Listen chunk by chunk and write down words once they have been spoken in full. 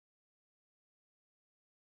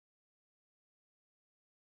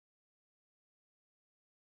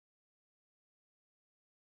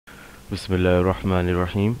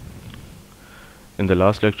Bismillahirrahmanirrahim. In the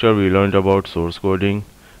last lecture we learned about source coding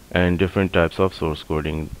and different types of source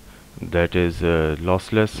coding, that is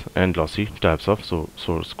lossless and lossy types of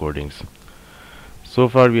source codings. So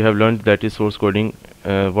far we have learned that is source coding,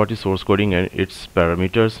 what is source coding and its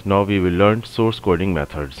parameters. Now we will learn source coding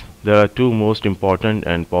methods. There are two most important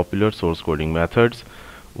and popular source coding methods.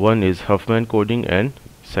 One is Huffman coding and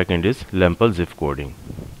second is Lempel-Ziv coding.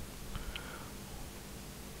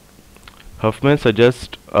 Huffman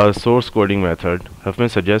suggests a source coding method. Huffman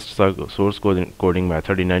suggests a source coding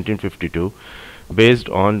method in 1952 based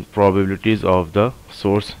on probabilities of the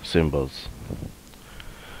source symbols.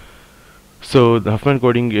 So the Huffman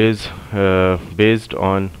coding is based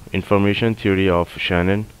on information theory of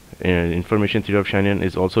Shannon. Information theory of Shannon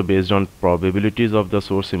is also based on probabilities of the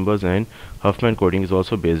source symbols, and Huffman coding is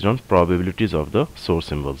also based on probabilities of the source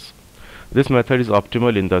symbols. This method is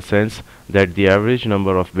optimal in the sense that the average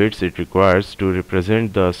number of bits it requires to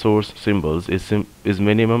represent the source symbols is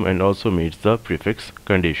minimum and also meets the prefix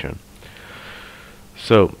condition.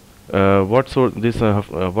 So what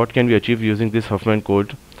can we achieve using this Huffman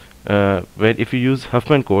code? If you use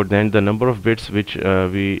Huffman code, then the number of bits which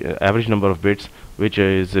average number of bits which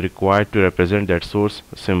is required to represent that source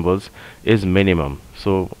symbols is minimum.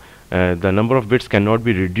 So the number of bits cannot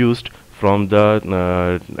be reduced from the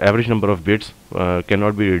average number of bits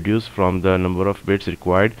cannot be reduced from the number of bits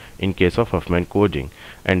required in case of Huffman coding,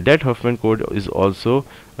 and that Huffman code is also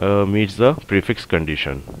meets the prefix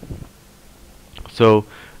condition. So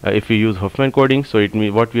if we use Huffman coding, so it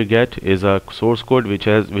means what we get is a source code which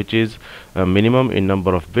is minimum in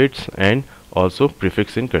number of bits and also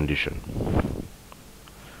prefix in condition.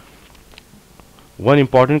 One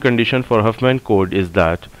important condition for Huffman code is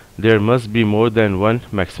that there must be more than one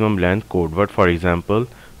maximum length code word. For example,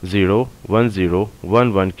 0, 1, 0,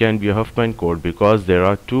 1, 1 can be a Huffman code because there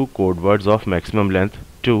are two code words of maximum length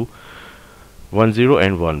 2, 1, 0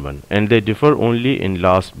 and 1, 1, and they differ only in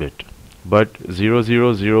last bit. But 0,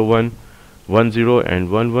 0, 0, 1, 1, 0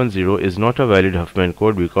 and 1, 1, 0 is not a valid Huffman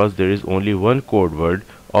code because there is only one code word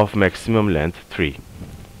of maximum length 3.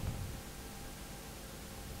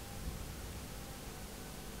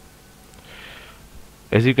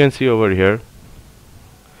 As you can see over here,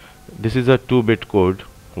 this is a 2-bit code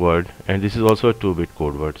word and this is also a 2-bit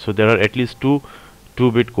code word. So there are at least two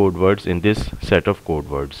 2-bit code words in this set of code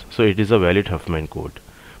words. So it is a valid Huffman code.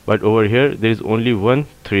 But over here there is only one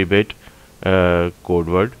 3-bit code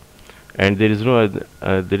word, and there is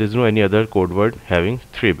no any other code word having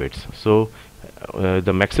 3 bits. So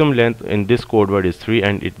the maximum length in this code word is 3,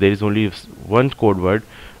 and there is only one code word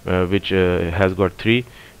which has got 3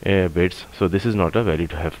 bits. So this is not a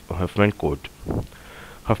valid Huffman code.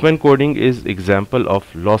 Huffman coding is example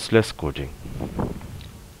of lossless coding.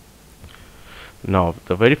 Now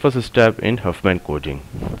the very first step in Huffman coding.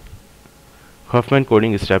 Huffman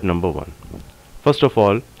coding is step number 1. First of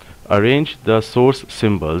all, arrange the source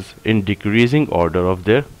symbols in decreasing order of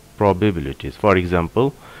their probabilities. For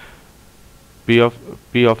example, P of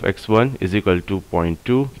x1 is equal to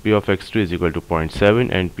 0.2, P of x2 is equal to 0.7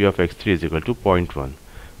 and P of x3 is equal to 0.1.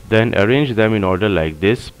 Then arrange them in order like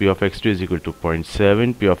this: P of x2 is equal to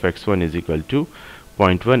 0.7, P of x1 is equal to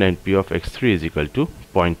 0.1 and P of x3 is equal to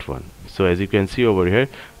 0.1. So as you can see over here,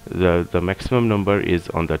 the maximum number is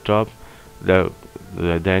on the top,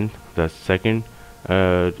 then the second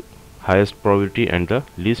highest probability and the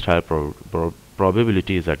least high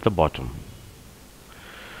probability is at the bottom.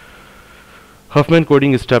 Huffman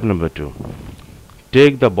coding is step number 2.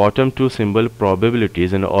 Take the bottom two symbol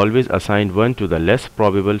probabilities and always assign 1 to the less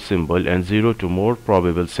probable symbol and 0 to more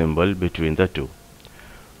probable symbol between the two.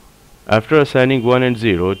 After assigning 1 and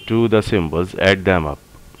 0 to the symbols, add them up.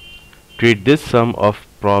 Treat this sum of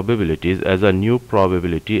probabilities as a new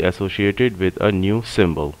probability associated with a new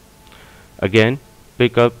symbol. Again,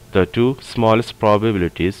 pick up the two smallest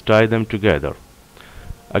probabilities, tie them together.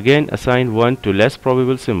 Again, assign 1 to less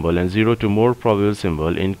probable symbol and 0 to more probable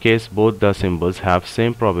symbol. In case both the symbols have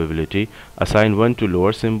same probability, assign 1 to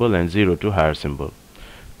lower symbol and 0 to higher symbol.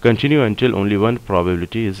 Continue until only one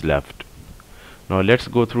probability is left. Now let's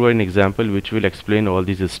go through an example which will explain all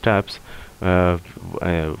these steps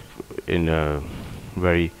in a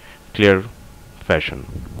very clear fashion.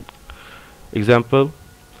 For example,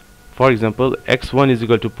 x1 is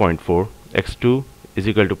equal to 0.4, x2 is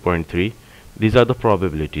equal to 0.3. These are the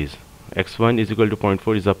probabilities. x1 is equal to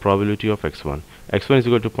 0.4 is the probability of x1. x1 is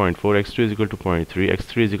equal to 0.4, x2 is equal to 0.3,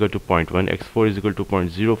 x3 is equal to 0.1, x4 is equal to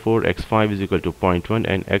 0.04, x5 is equal to 0.1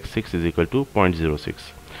 and x6 is equal to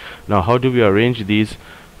 0.06. Now how do we arrange these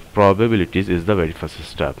probabilities is the very first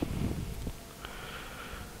step.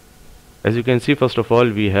 As you can see, first of all,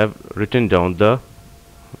 we have written down the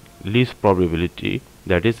least probability,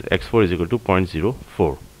 that is x4 is equal to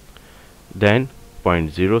 0.04, then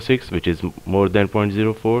 0.06 which is more than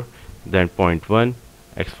 0.04, then 0.1,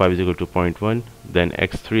 x5 is equal to 0.1, then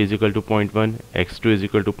x3 is equal to 0.1, x2 is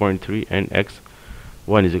equal to 0.3, and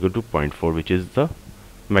x1 is equal to 0.4, which is the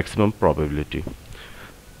maximum probability.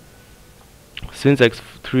 Since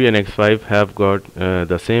x3 and x5 have got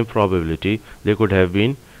the same probability, they could have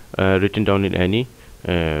been written down in any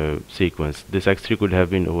sequence. This x3 could have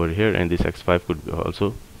been over here, and this x5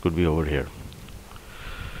 could be over here.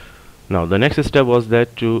 Now the next step was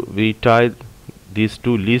that we tie these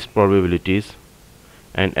two least probabilities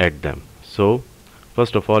and add them. So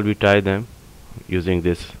first of all, we tie them using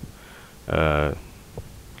this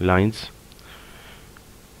lines,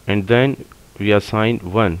 and then we assign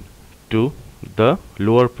 1 to the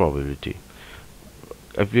lower probability.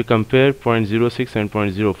 If we compare 0.06 and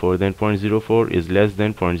 0.04, then 0.04 is less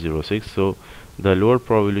than 0.06, so the lower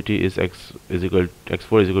probability is x4 is equal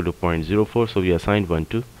to 0.04, so we assign 1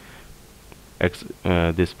 to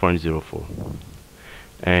this 0.04,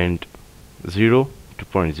 and 0 to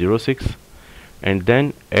 0.06, and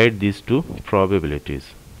then add these two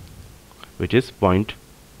probabilities, which is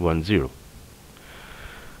 0.10.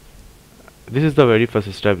 This is the very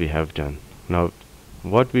first step we have done. Now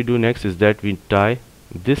what we do next is that we tie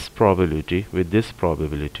this probability with this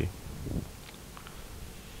probability.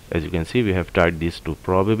 As you can see, we have tied these two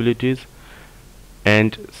probabilities,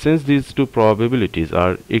 and since these two probabilities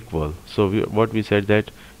are equal, so what we said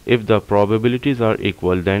that if the probabilities are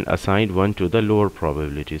equal, then assign 1 to the lower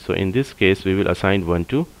probability. So in this case, we will assign 1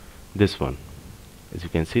 to this one. As you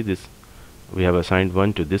can see, this we have assigned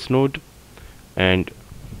 1 to this node and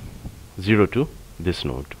 0 to this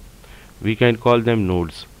node. We can call them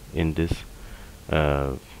nodes in this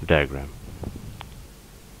diagram.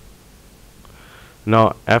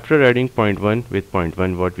 Now after adding 0.1 with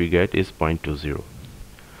 0.1, what we get is 0.20.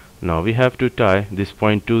 Now we have to tie this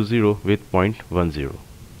 0.20 with 0.10.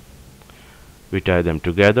 We tie them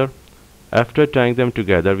together. After tying them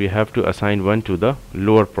together, we have to assign 1 to the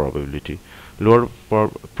lower probability. Lower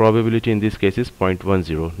probability in this case is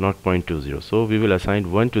 0.10, not 0.20. So we will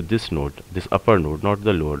assign 1 to this node, this upper node, not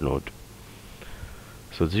the lower node.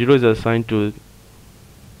 So 0 is assigned to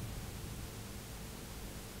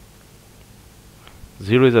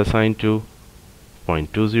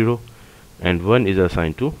 0.20, and 1 is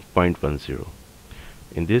assigned to 0.10.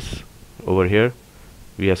 In this over here,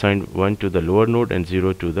 we assigned 1 to the lower node and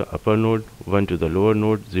 0 to the upper node, 1 to the lower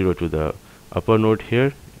node, 0 to the upper node.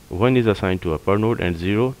 Here 1 is assigned to upper node and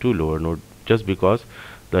 0 to lower node, just because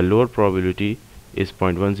the lower probability is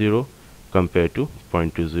 0.10 compared to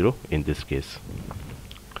 0.20 in this case.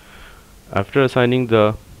 After assigning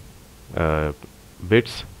the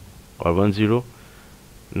bits or 10,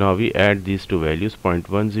 now we add these two values,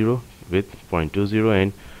 0.10 with 0.20,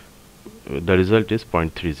 and the result is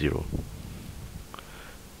 0.30.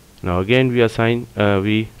 Now again we assign,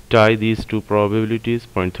 we tie these two probabilities.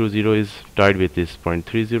 0.30 is tied with this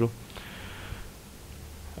 0.30.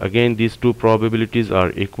 Again these two probabilities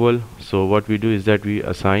are equal, so what we do is that we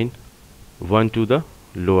assign 1 to the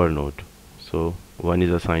lower node. So 1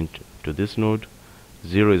 is assigned to this node,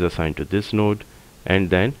 0 is assigned to this node, and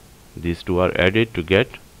then these two are added to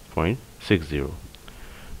get 0.60.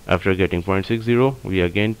 After getting 0.60, we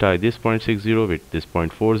again tie this 0.60 with this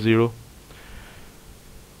 0.40,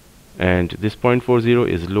 and this 0.40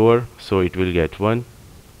 is lower, so it will get 1.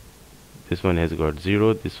 This one has got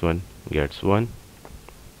 0, this one gets 1.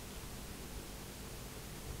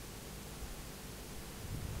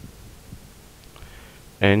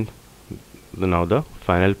 And now the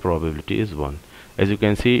final probability is 1. As you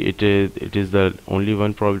can see, it is the only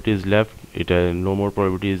one probability is left. No more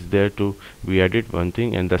probability is there to be added, one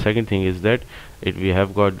thing. And the second thing is that we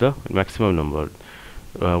have got the maximum number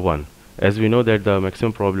 1. As we know that the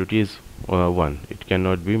maximum probability is 1, it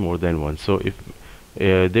cannot be more than 1. So if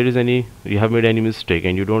there is you have made any mistake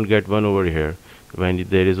and you don't get 1 over here, when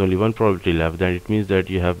there is only one probability left, then it means that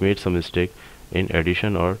you have made some mistake in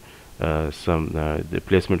addition or the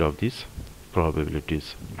placement of these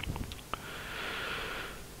probabilities.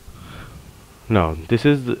 Now this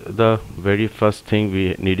is the very first thing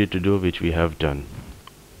we needed to do, which we have done.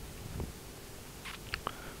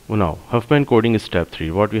 Now Huffman Coding Step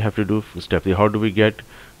 3. What we have to do for Step 3? How do we get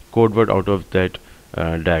code word out of that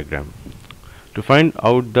diagram? To find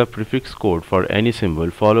out the prefix code for any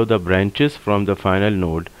symbol, follow the branches from the final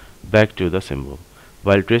node back to the symbol.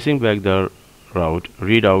 While tracing back the route,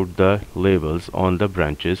 read out the labels on the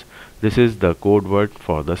branches. This is the code word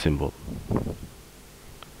for the symbol.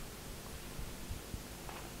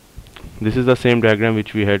 this is the same diagram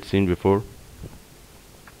which we had seen before,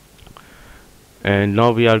 and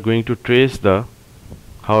now we are going to trace the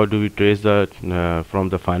how do we trace the from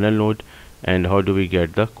the final node, and how do we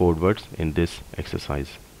get the code words in this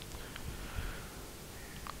exercise.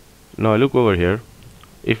 Now look over here.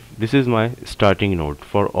 If this is my starting node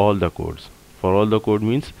for all the codes, for all the code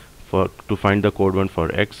means for to find the code one for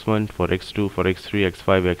x1, for x2, for x3,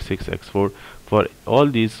 x5, x6, x4, for all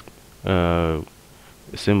these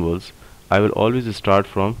symbols, I will always start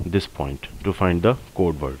from this point to find the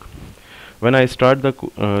code word. When I start the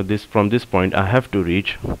this from this point, I have to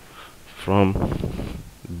reach from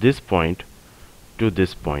this point to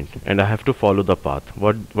this point, and I have to follow the path.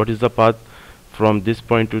 What is the path from this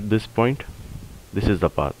point to this point? This is the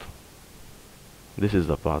path. This is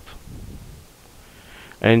the path.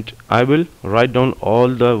 And I will write down all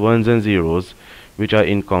the ones and zeros which I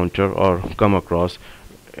encounter or come across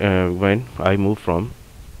when I move from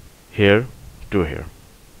here to here.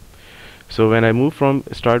 So when I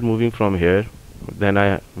start moving from here, then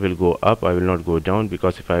I will go up. I will not go down,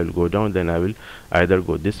 because if I will go down, then I will either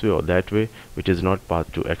go this way or that way, which is not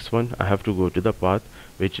path to x1. I have to go to the path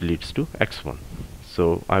which leads to x1.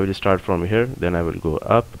 So I will start from here, then I will go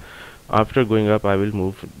up. After going up, I will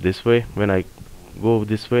move this way. When I go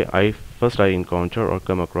this way, first I encounter or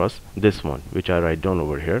come across this one, which I write down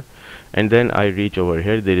over here, and then I reach over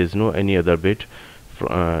here. There is no any other bit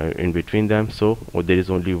in between them, so there is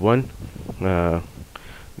only one.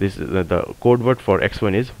 This the code word for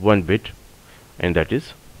x1 is 1 bit, and that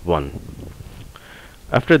is 1.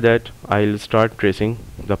 After that, I'll start tracing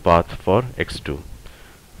the path for x2.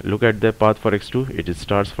 Look at the path for x2. It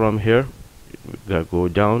starts from here, go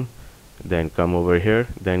down, then come over here,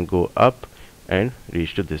 then go up and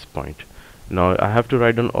reach to this point. Now I have to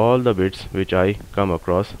write down all the bits which I come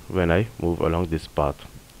across when I move along this path.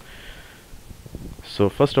 So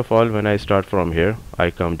first of all, when I start from here, I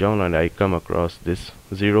come down and I come across this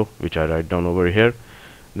 0, which I write down over here.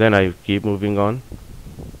 Then I keep moving on,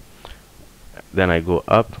 then I go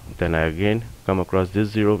up, then I again come across this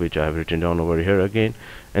 0, which I have written down over here again,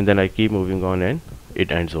 and then I keep moving on and it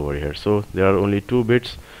ends over here. So there are only 2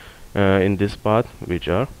 bits in this path, which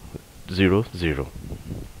are 0, 0.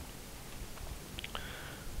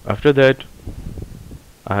 After that,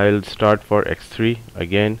 I'll start for x3.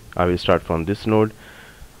 Again, I will start from this node.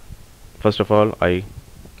 First of all, I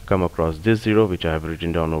come across this 0, which I have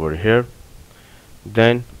written down over here.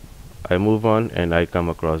 Then I move on and I come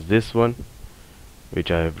across this one,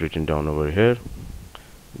 which I have written down over here.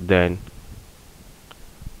 Then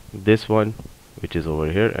this one, which is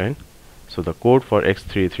over here, and so the code for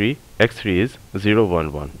x3 is 0,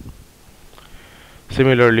 1, 1.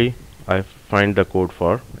 Similarly, I find the code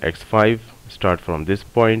for x5. Start from this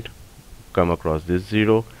point, come across this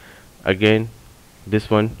 0. Again, this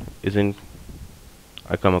one is in.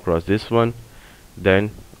 I come across this one.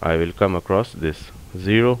 Then I will come across this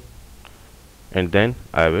 0, and then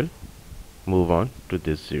I will move on to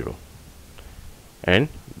this 0, and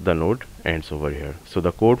the node ends over here. So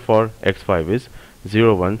the code for x5 is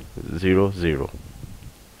 0, 1, 0, 0.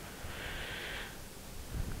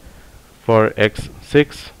 For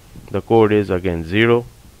x6, the code is again 0,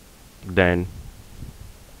 then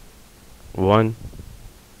 1,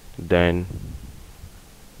 then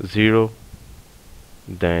 0,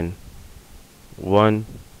 then 1,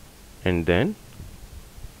 and then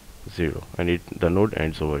 0, and the node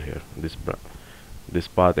ends over here. This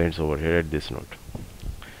path ends over here at this node.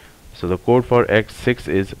 So the code for x6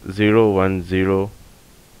 is 0, 1, 0,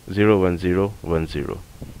 0, 1, 0, 1, 0.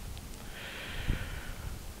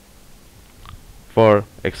 For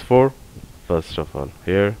x4, first of all,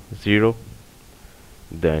 here 0,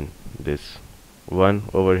 then this 1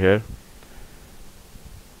 over here,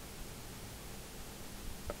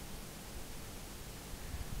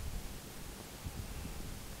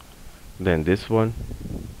 then this one,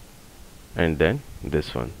 and then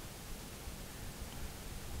this one.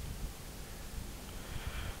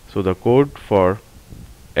 So the code for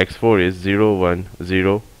x4 is 0, 1,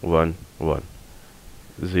 0, 1, 1.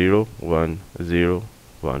 0, 1, 0,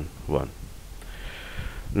 1, 1.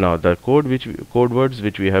 Now the code words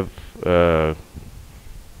which we have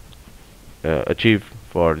achieved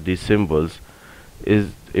for these symbols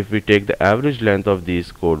is, if we take the average length of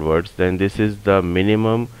these code words, then this is the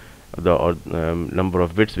minimum number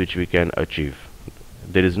of bits which we can achieve.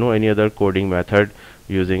 There is no any other coding method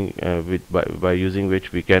using by using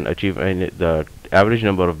which we can achieve the average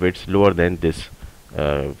number of bits lower than this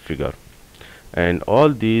figure. And all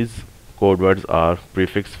these code words are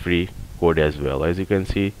prefix free code as well. As you can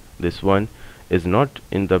see, this one is not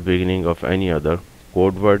in the beginning of any other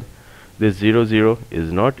code word. This 00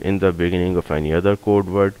 is not in the beginning of any other code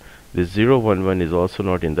word. This 011 is also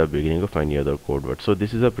not in the beginning of any other code word. So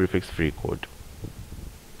this is a prefix free code.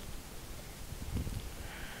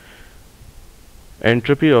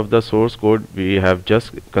 Entropy of the source code we have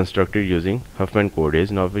just constructed using Huffman Coding.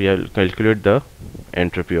 Now we will calculate the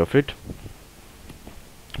entropy of it.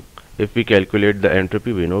 If we calculate the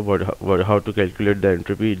entropy, we know how to calculate the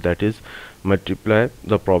entropy. That is, multiply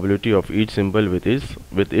the probability of each symbol with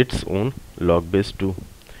its own log base 2.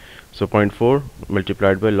 So 0.4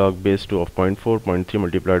 multiplied by log base 2 of 0.4, 0.3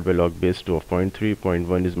 multiplied by log base 2 of 0.3,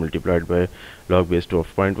 0.1 is multiplied by log base 2 of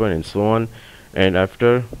 0.1, and so on. And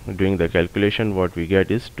after doing the calculation, what we get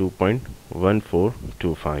is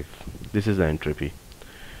 2.1425. This is the entropy.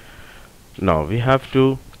 Now we have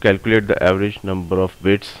to calculate the average number of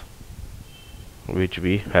bits which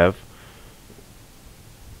we have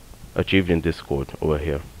achieved in this code over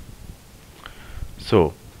here.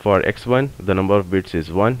 So for x1, the number of bits is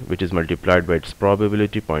 1, which is multiplied by its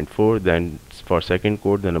probability 0.4. Then for second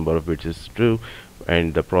code, the number of bits is 2,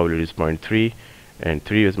 and the probability is 0.3, and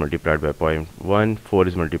 3 is multiplied by 0.1, 4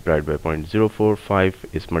 is multiplied by 0.04, 5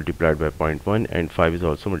 is multiplied by 0.1, and 5 is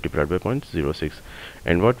also multiplied by 0.06,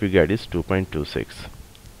 and what we get is 2.26.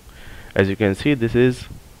 As you can see, this is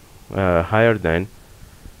higher than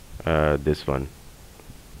this one,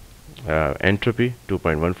 entropy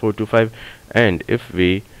 2.1425. And if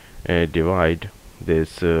we divide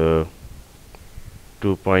this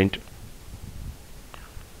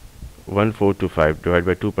 2.1425 divided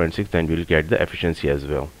by 2.6, then we will get the efficiency as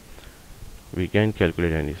well. We can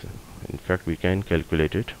calculate any, in fact we can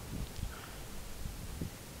calculate it.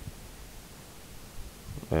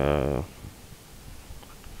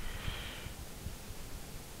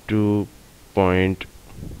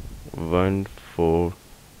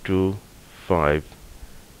 2.1425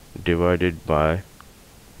 divided by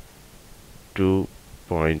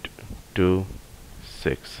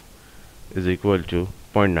 2.26 is equal to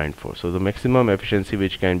 0.94. So the maximum efficiency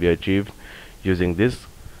which can be achieved using this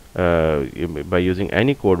by using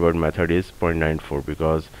any code word method is 0.94,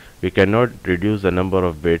 because we cannot reduce the number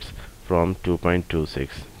of bits from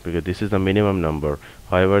 2.26, because this is the minimum number.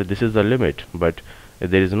 However, this is the limit, but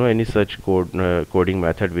there is no any such coding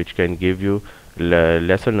method which can give you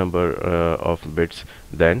lesser number of bits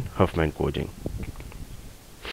than Huffman coding.